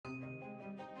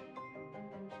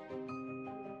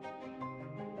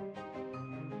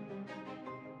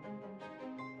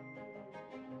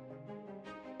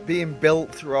Being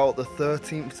built throughout the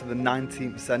 13th to the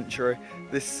 19th century,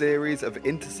 this series of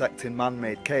intersecting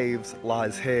man-made caves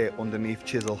lies here underneath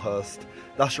Chislehurst.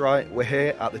 That's right, we're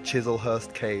here at the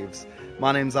Chislehurst Caves.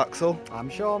 My name's Axel. I'm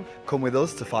Sean. Come with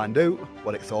us to find out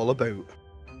what it's all about.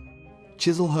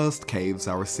 Chislehurst Caves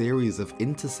are a series of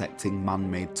intersecting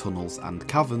man-made tunnels and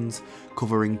caverns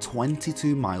covering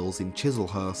 22 miles in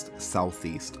Chislehurst,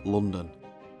 southeast London.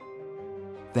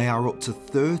 They are up to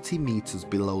 30 metres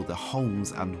below the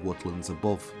homes and woodlands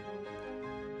above.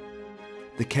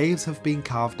 The caves have been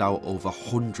carved out over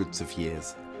hundreds of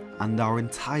years and are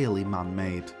entirely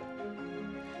man-made.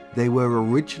 They were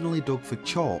originally dug for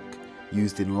chalk,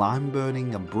 used in lime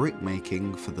burning and brick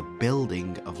making for the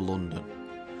building of London,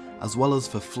 as well as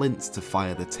for flints to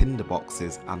fire the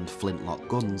tinderboxes and flintlock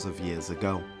guns of years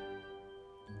ago.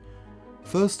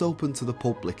 First opened to the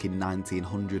public in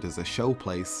 1900 as a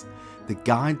showplace, the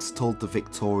guides told the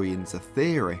Victorians a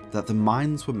theory that the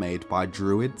mines were made by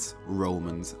Druids,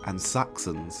 Romans and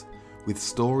Saxons, with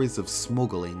stories of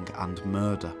smuggling and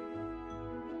murder.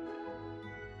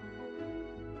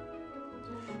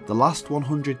 The last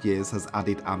 100 years has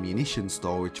added ammunition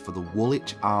storage for the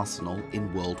Woolwich Arsenal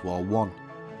in World War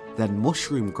I, then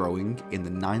mushroom growing in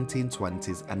the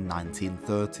 1920s and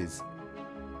 1930s.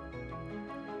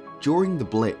 During the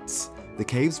Blitz, the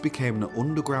caves became an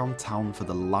underground town for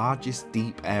the largest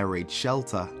deep air raid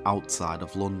shelter outside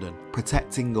of London,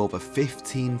 protecting over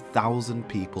 15,000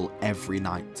 people every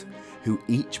night, who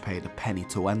each paid a penny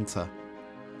to enter.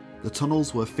 The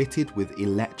tunnels were fitted with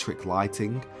electric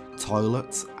lighting,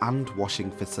 toilets and washing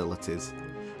facilities.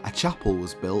 A chapel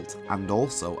was built and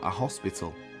also a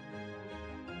hospital.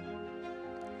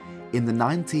 In the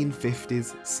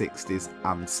 1950s, 60s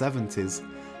and 70s,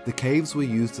 the caves were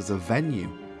used as a venue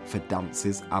for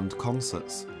dances and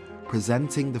concerts,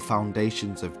 presenting the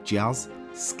foundations of jazz,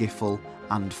 skiffle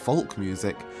and folk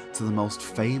music to the most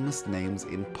famous names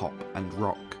in pop and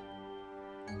rock.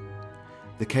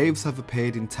 The caves have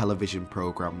appeared in television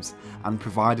programmes and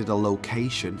provided a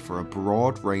location for a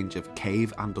broad range of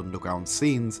cave and underground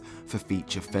scenes for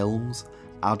feature films,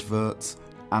 adverts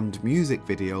and music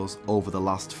videos over the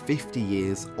last 50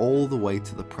 years all the way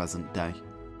to the present day.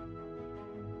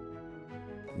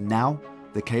 Now,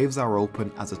 the caves are open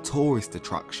as a tourist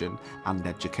attraction and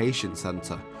education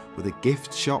centre, with a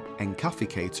gift shop and cafe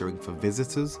catering for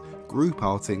visitors, group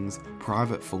outings,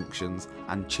 private functions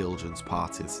and children's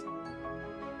parties.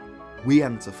 We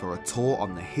enter for a tour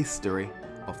on the history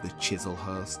of the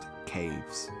Chislehurst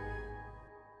Caves.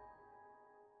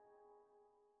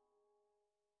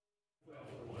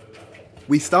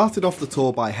 We started off the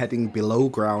tour by heading below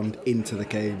ground into the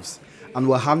caves, and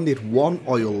were handed one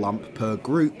oil lamp per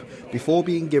group before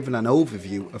being given an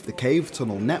overview of the cave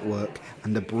tunnel network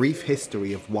and a brief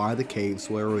history of why the caves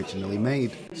were originally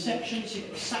made. Sections, you've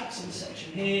got the Saxon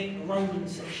section here, the Roman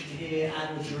section here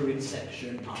and the Druid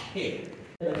section up here.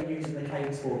 They're using the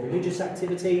caves for religious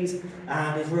activities,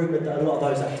 and it's rumoured that a lot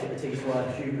of those activities were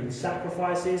human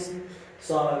sacrifices.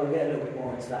 So we'll get a little bit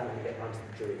more into that when we get down to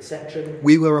the Druid section.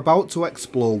 We were about to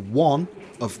explore one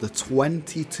of the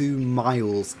 22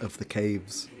 miles of the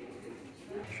caves.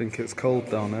 I think it's cold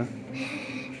down there.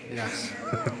 Yes.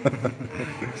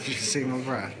 Did you see my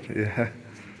breath? Yeah.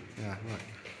 Yeah, right.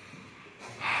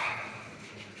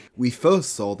 We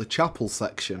first saw the chapel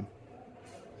section.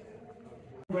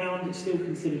 Ground is still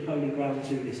considered holy ground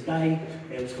to this day.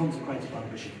 It was consecrated by the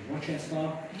Bishop of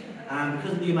Rochester, and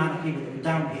because of the amount of people that were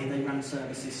down here, they ran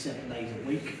services 7 days a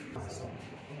week.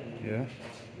 Yeah.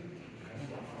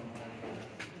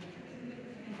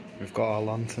 We've got our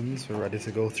lanterns, we're ready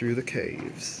to go through the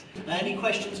caves. Any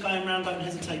questions going around, don't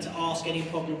hesitate to ask. Any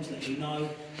problems, let you know.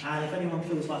 And if anyone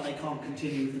feels like they can't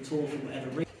continue with the tour for whatever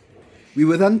reason. We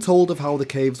were then told of how the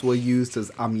caves were used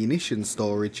as ammunition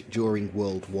storage during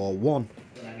World War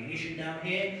I. Ammunition down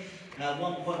here. At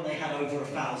one point they had over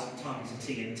 1,000 tons of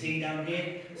TNT down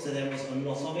here, so there was a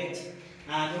lot of it.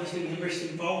 And obviously with the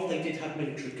risks involved, they did have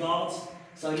military guards.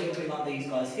 So a little bit like these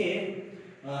guys here.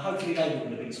 Hopefully they wouldn't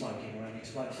have been smoking or any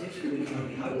explosives, we can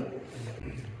only hope.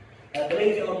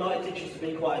 Believe it or not, it did used to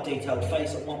be quite a detailed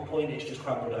face at one point. It's just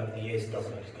crumbled over the years, it doesn't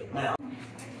look as good now.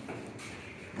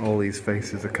 All these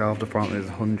faces are carved, apparently there's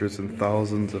hundreds and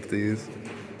thousands of these.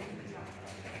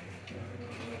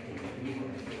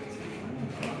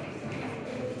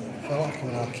 I feel like I'm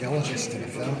an archaeologist in a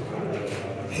film.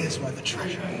 Here's where the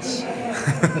treasure is.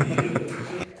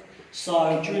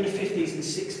 So during the 50s and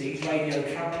 60s, Radio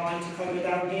Caroline took over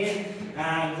down here,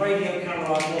 and Radio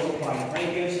Caroline was a private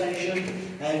radio station.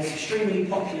 It was extremely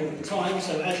popular at the time,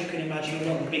 so as you can imagine,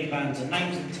 a lot of the big bands and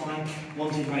names at the time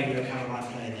wanted Radio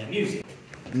Caroline playing their music.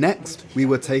 Next, we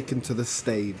were taken to the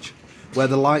stage, where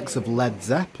the likes of Led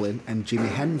Zeppelin and Jimi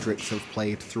Hendrix have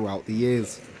played throughout the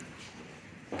years.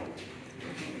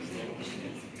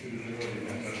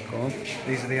 Go on.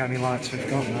 These are the only lights we've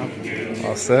got now.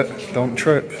 That's it, don't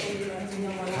trip.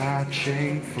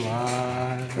 Catching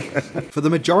flies. For the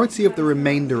majority of the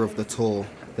remainder of the tour,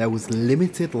 there was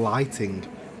limited lighting,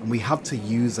 and we had to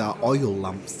use our oil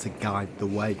lamps to guide the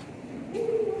way.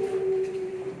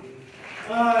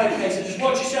 Okay, so just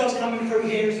watch yourselves coming through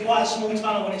here. It's quite a small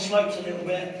tunnel when it slopes a little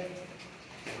bit.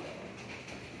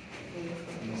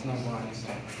 There's no lights.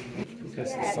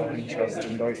 Because it's so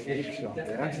interesting, like each shot,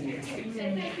 yeah?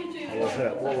 I love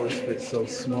it. What was it so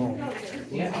small?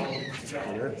 Yes.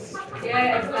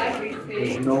 Yeah, exactly.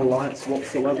 There's no lights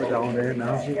whatsoever down here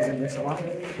now. Using this lamp.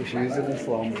 Just using this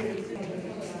lamp.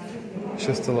 It's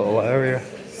just a little area.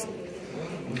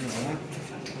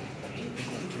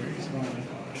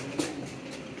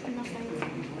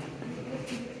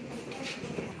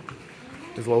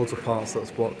 There's loads of parts that's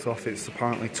blocked off. It's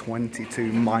apparently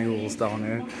 22 miles down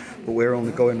here, but we're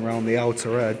only going around the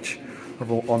outer edge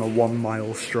on a 1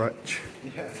 mile stretch.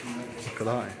 Yeah. Look at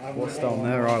that. What's down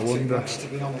there, I wonder? Much, to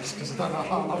be honest, because I don't know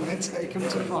how long it take them to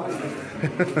find it.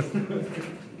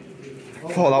 I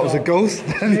thought that was a ghost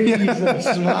then.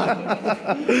 Jesus, man.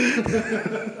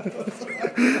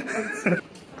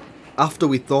 After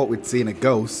we thought we'd seen a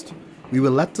ghost, we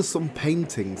were led to some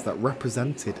paintings that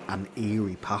represented an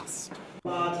eerie past.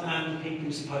 Blood and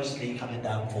people supposedly coming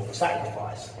down for the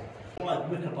sacrifice. Like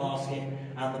wicker basket,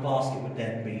 and the basket would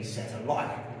then be set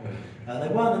alight. They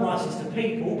weren't the nicest of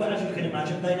people, but as you can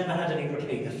imagine, they never had any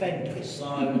repeat offenders,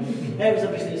 so it was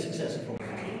obviously a successful.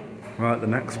 Right, the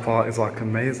next part is like a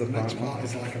maze. The next part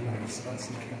is like a maze. That's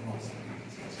not going to last.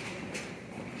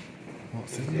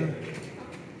 What's in there?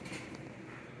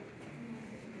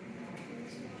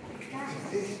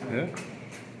 Yeah.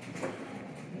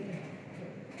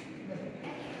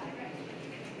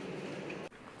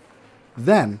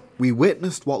 Then we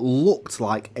witnessed what looked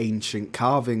like ancient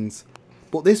carvings,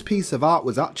 but this piece of art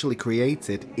was actually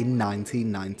created in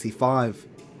 1995.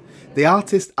 The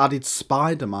artist added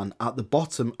Spider-Man at the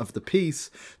bottom of the piece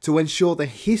to ensure the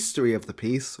history of the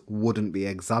piece wouldn't be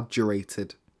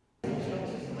exaggerated.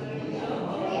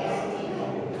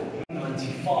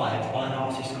 1995 by an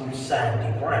artist called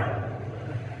Sandy Brown.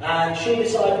 And she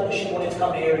decided that she wanted to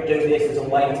come here and do this as a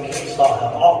way to kickstart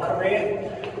her art career.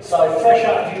 So fresh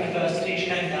out of university, she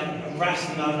came down and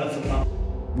harassed the owner for months.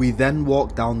 We then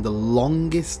walked down the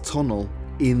longest tunnel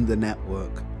in the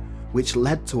network, which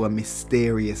led to a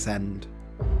mysterious end.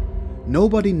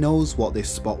 Nobody knows what this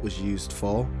spot was used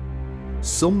for.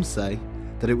 Some say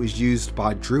that it was used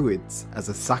by druids as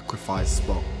a sacrifice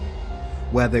spot,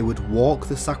 where they would walk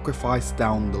the sacrifice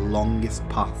down the longest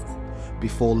path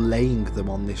before laying them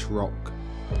on this rock.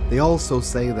 They also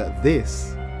say that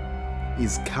this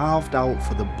is carved out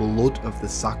for the blood of the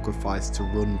sacrifice to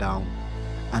run down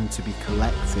and to be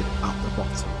collected at the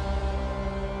bottom.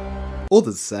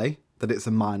 Others say that it's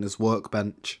a miner's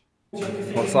workbench.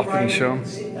 What's happened, Sean?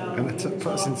 And it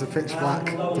put us into pitch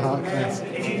black darkness.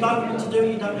 If you don't want to do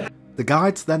it, you don't have. The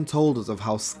guides then told us of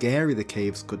how scary the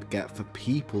caves could get for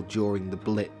people during the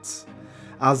Blitz,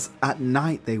 as at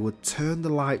night they would turn the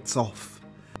lights off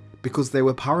because they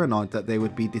were paranoid that they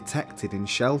would be detected in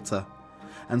shelter,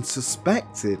 and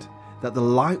suspected that the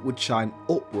light would shine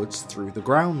upwards through the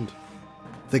ground.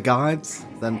 The guides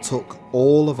then took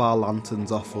all of our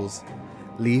lanterns off us,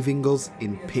 leaving us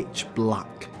in pitch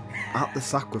black at the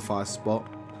sacrifice spot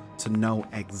to know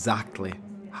exactly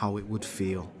how it would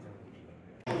feel.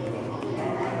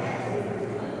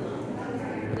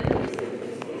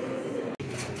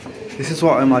 This is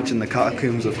what I imagine the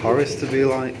catacombs of Horus to be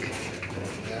like.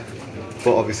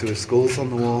 But obviously with skulls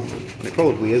on the wall. It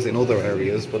probably is in other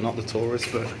areas, but not the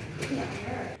tourist bit.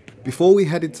 Before we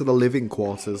headed to the living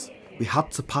quarters, we had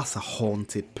to pass a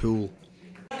haunted pool.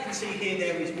 You can see here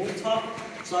there is water.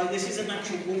 So this is a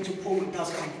natural water pool. It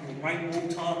does come from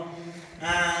rainwater.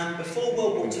 Before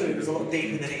World War II, it was a lot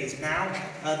deeper than it is now.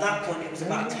 At that point, it was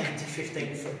about 10 to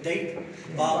 15 foot deep.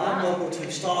 But when World War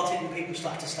II started and people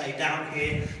started to stay down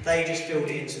here, they just filled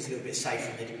it in so it's a little bit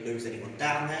safer and they didn't lose anyone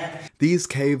down there. These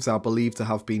caves are believed to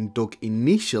have been dug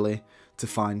initially to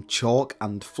find chalk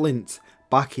and flint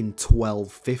back in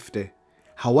 1250.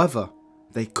 However,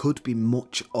 they could be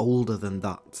much older than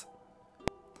that.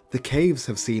 The caves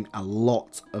have seen a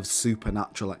lot of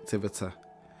supernatural activity,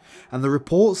 and the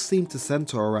reports seem to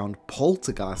centre around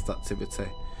poltergeist activity,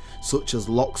 such as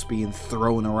locks being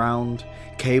thrown around,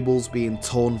 cables being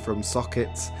torn from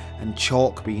sockets, and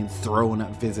chalk being thrown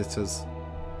at visitors.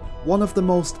 One of the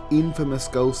most infamous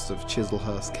ghosts of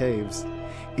Chislehurst Caves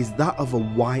is that of a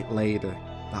white lady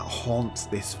that haunts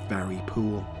this very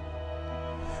pool.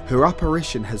 Her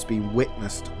apparition has been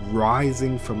witnessed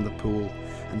rising from the pool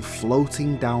and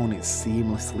floating down its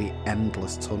seamlessly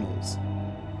endless tunnels.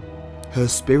 Her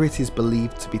spirit is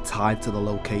believed to be tied to the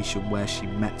location where she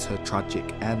met her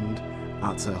tragic end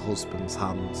at her husband's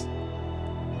hands.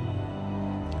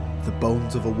 The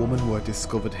bones of a woman were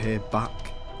discovered here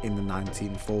back in the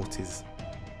 1940s.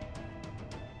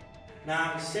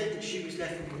 Now, it's said that she was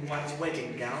left with a white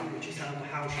wedding gown, which is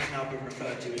how she's now been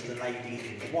referred to as the Lady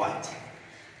in White.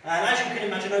 And as you can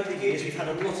imagine, over the years, we've had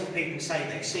a lot of people say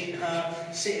they've seen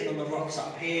her sitting on the rocks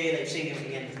up here, they've seen her at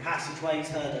the end of the passageways,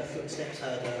 heard her footsteps,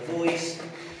 heard her voice.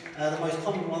 The most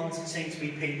common ones seem to be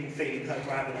people feeling her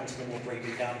grabbing onto them or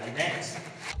breathing down their necks.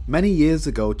 Many years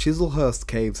ago, Chislehurst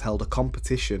Caves held a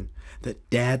competition that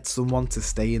dared someone to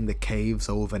stay in the caves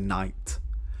overnight.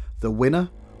 The winner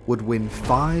would win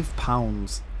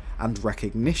 £5 and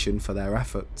recognition for their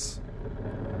efforts.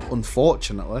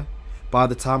 Unfortunately, by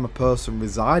the time a person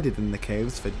resided in the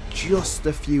caves for just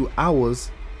a few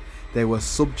hours, they were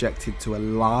subjected to a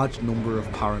large number of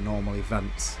paranormal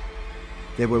events.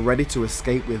 They were ready to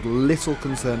escape with little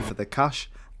concern for the cash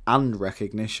and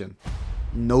recognition.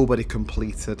 Nobody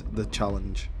completed the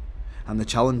challenge, and the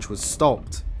challenge was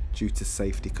stopped due to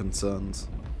safety concerns.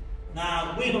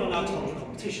 Now, we're not allowed to hold a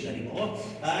competition anymore.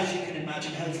 As you can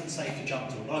imagine, health and safety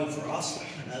jumped all over us.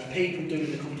 People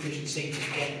doing the competition seem to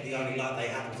forget the only light they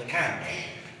have was a candle.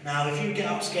 Now, if you get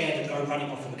up scared and go running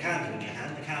off with a candle in your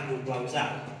hand, the candle blows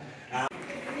out.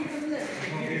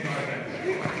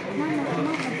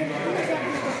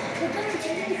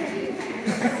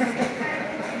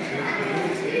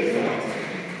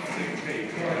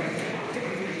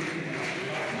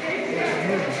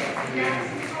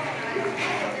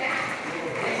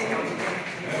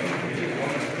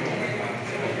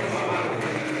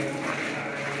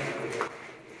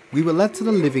 We were led to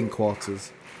the living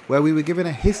quarters, where we were given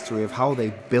a history of how they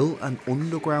built an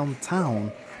underground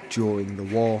town during the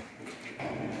war.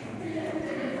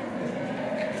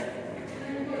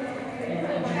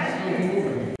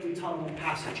 The tunnel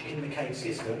passage in the cave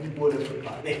system would have looked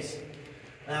like this.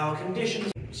 Now,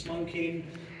 conditions, smoking,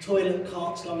 toilet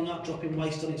carts going up, dropping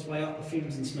waste on its way up, the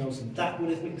fumes and smells and that would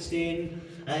have mixed in,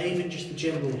 even just the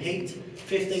general heat.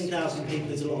 15,000 people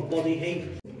is a lot of body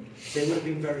heat. It would have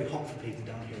been very hot for people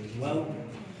down here as well.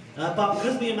 But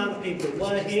because of the amount of people that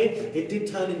were here, it did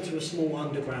turn into a small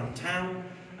underground town,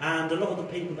 and a lot of the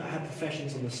people that had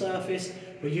professions on the surface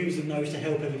were using those to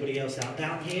help everybody else out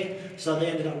down here, so they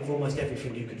ended up with almost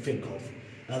everything you could think of.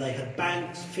 They had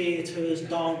banks, theatres,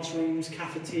 dance rooms,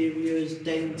 cafeterias,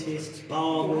 dentists,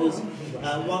 barbers.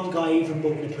 One guy even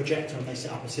bought in a projector and they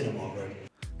set up a cinema room.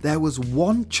 There was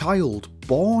one child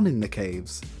born in the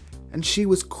caves, and she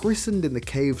was christened in the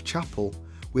cave chapel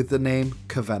with the name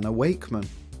Cavenna Wakeman.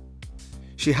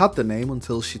 She had the name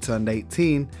until she turned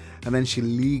 18, and then she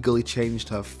legally changed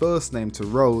her first name to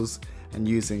Rose and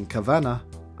using Cavenna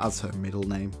as her middle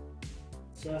name.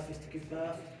 Surface to give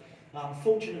birth.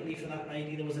 Unfortunately for that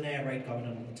lady, there was an air raid going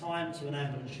on at the time, so an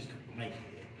ambulance just couldn't make it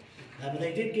here. But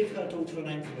they did give her daughter a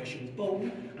name for where she was born,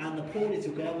 and the poor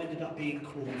little girl ended up being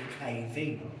called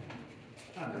Kavina.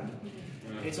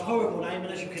 It's a horrible name,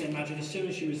 and as you can imagine, as soon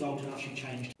as she was old enough, she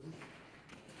changed.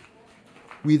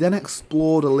 We then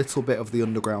explored a little bit of the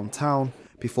underground town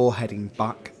before heading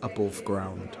back above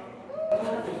ground.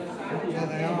 Yeah,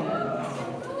 they are.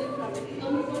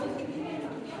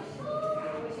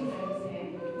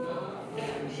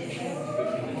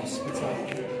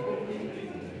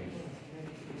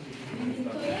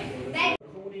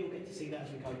 You'll get to see that as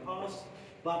we go past,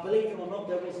 but believe it or not,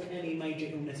 there wasn't any major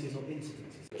illnesses or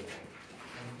incidences.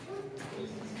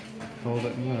 Hold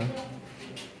it in there.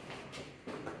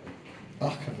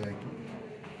 Buckaby.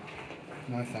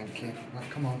 No, thank you. Right,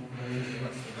 come on.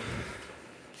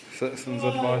 Citizens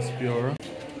Advice Bureau.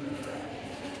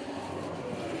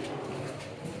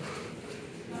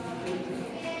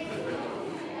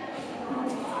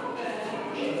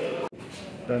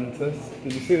 Dentist.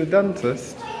 Did you see the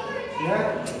dentist?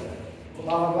 Yeah.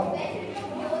 Barber.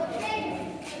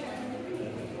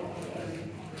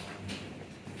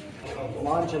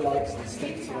 Mind your legs and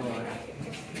stick to your right.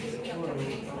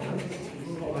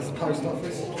 There's a post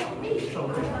office.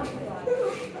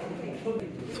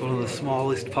 It's one of the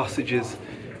smallest passages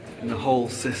in the whole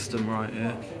system right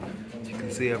here. You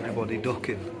can see everybody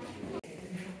ducking.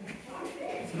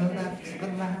 To the left, to the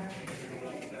left.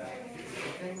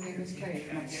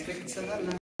 Stick to the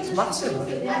left. It's massive.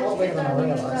 What bigger than I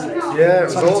realised. Yeah, it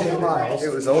was 17 miles.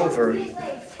 It was over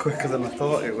quicker than I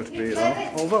thought it would be though.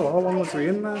 Although, how long was we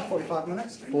in there? 45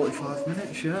 minutes. 45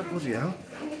 minutes, yeah, bloody hell.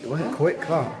 It went quick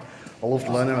that. I loved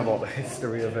learning about the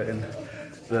history of it and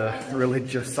the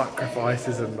religious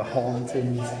sacrifices and the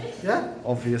hauntings. Yeah.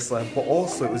 Obviously, but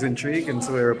also it was intriguing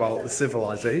to hear about the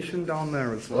civilization down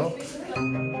there as well.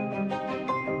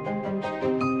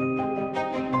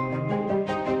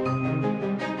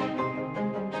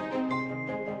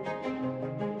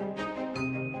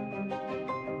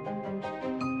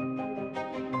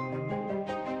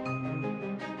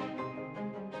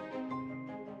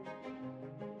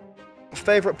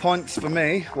 Favourite points for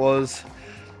me was,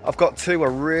 I've got two. I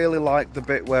really liked the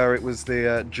bit where it was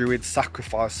the druid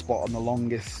sacrifice spot on the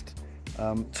longest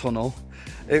tunnel.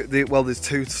 Well, there's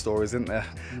two stories, isn't there?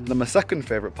 And then my second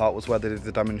favourite part was where they did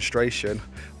the demonstration,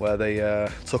 where they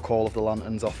took all of the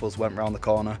lanterns off us, went round the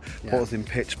corner, put us in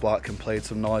pitch black and played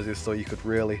some noises so you could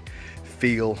really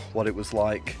feel what it was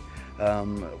like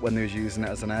when they was using it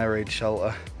as an air raid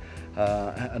shelter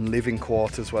and living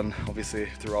quarters when obviously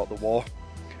throughout the war.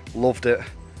 Loved it,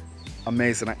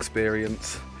 amazing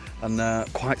experience, and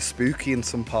quite spooky in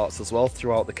some parts as well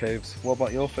throughout the caves. What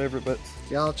about your favourite bits?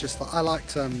 Yeah, I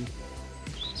liked,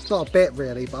 it's not a bit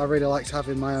really, but I really liked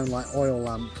having my own like oil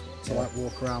lamp to like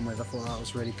walk around with. I thought that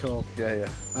was really cool. Yeah.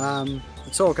 The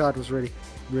tour guide was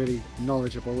really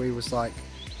knowledgeable. He was like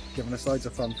giving us loads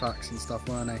of fun facts and stuff,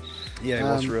 weren't he? Yeah,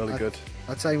 it was really good.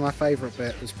 I'd say my favourite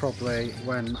bit was probably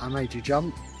when I made you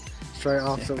jump straight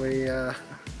after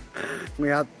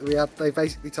they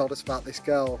basically told us about this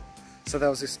girl. So there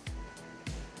was this.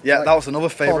 Yeah, like, that was another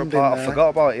favourite part. I forgot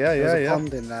about it. There's a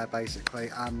pond in there basically,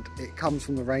 and it comes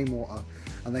from the rainwater.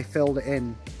 And they filled it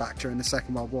in back during the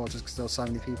Second World War just because there were so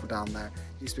many people down there.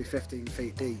 It used to be 15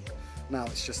 feet deep. Now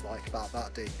it's just like about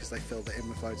that deep because they filled it in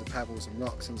with loads of pebbles and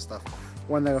rocks and stuff.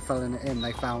 When they were filling it in,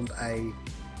 they found a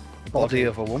body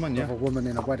of a woman, of a woman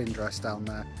in a wedding dress down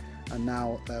there. And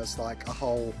now there's like a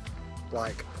whole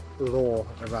like lore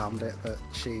around it that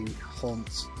she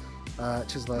haunts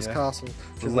Chislehurst Castle.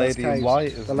 The Lady in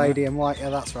White. The Lady in White, yeah,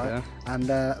 that's right. Yeah.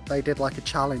 And they did like a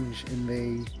challenge in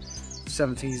the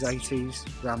 70s,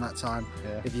 80s, around that time.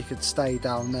 Yeah. If you could stay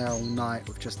down there all night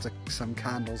with just some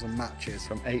candles and matches.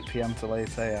 From 8 PM till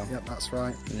 8 AM. Yep, that's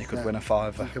right. And you could win a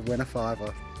fiver. You could win a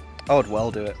fiver. I would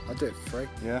well do it. I'd do it for free.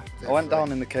 Yeah. I went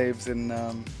down in the caves in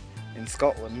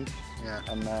Scotland. Yeah.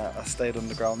 And I stayed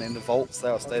underground in the vaults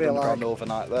there. I stayed underground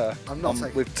overnight there.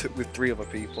 With 3 other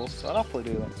people, so I'd happily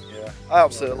do that. Yeah, I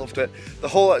absolutely loved it. The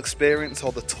whole experience,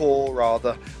 or the tour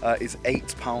rather, is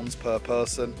 £8 per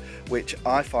person, which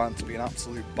I find to be an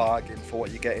absolute bargain for what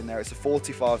you get in there. It's a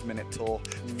 45-minute tour,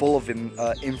 full of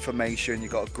information.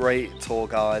 You've got a great tour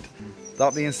guide.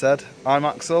 That being said, I'm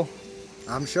Axel.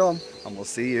 I'm Sean. And we'll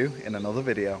see you in another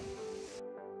video.